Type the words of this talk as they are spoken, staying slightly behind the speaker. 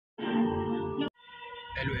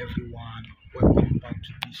Hello everyone, welcome back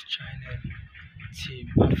to this channel, Team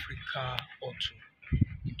Africa Auto.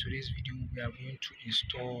 In today's video we are going to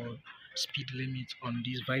install speed limit on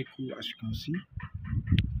this vehicle. As you can see,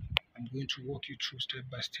 I'm going to walk you through step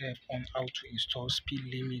by step on how to install speed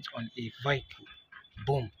limit on a vehicle.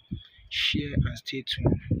 Boom, share and stay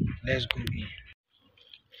tuned. Let's go in.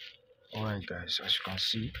 Alright guys, as you can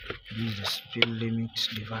see, this is the speed limit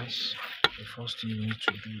device. The first thing you need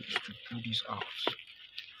to do is to pull this out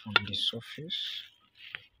from the surface.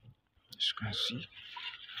 As you can see,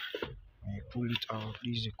 when you pull it out,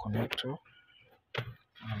 this is the connector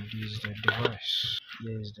and this is the device.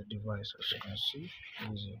 Here is the device. As you can see,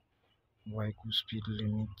 there is a vehicle speed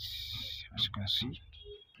limit. As you can see,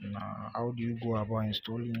 now how do you go about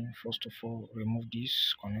installing? First of all, remove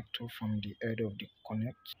this connector from the head of the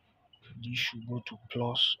connect. This should go to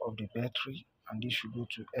plus of the battery and this should go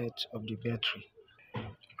to earth of the battery,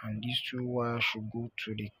 and these two wires should go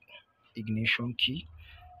to the ignition key.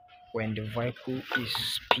 When the vehicle is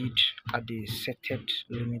speed at the set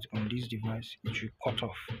limit on this device, it will cut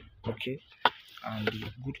off. Okay, and the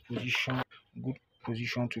good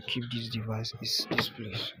position to keep this device is this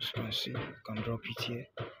place. As you can see, you can drop it here.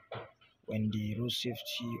 When the road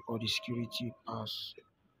safety or the security pass,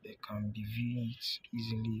 they can be viewing it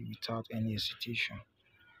easily without any hesitation.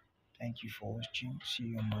 Thank you for watching. See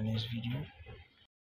you on my next video.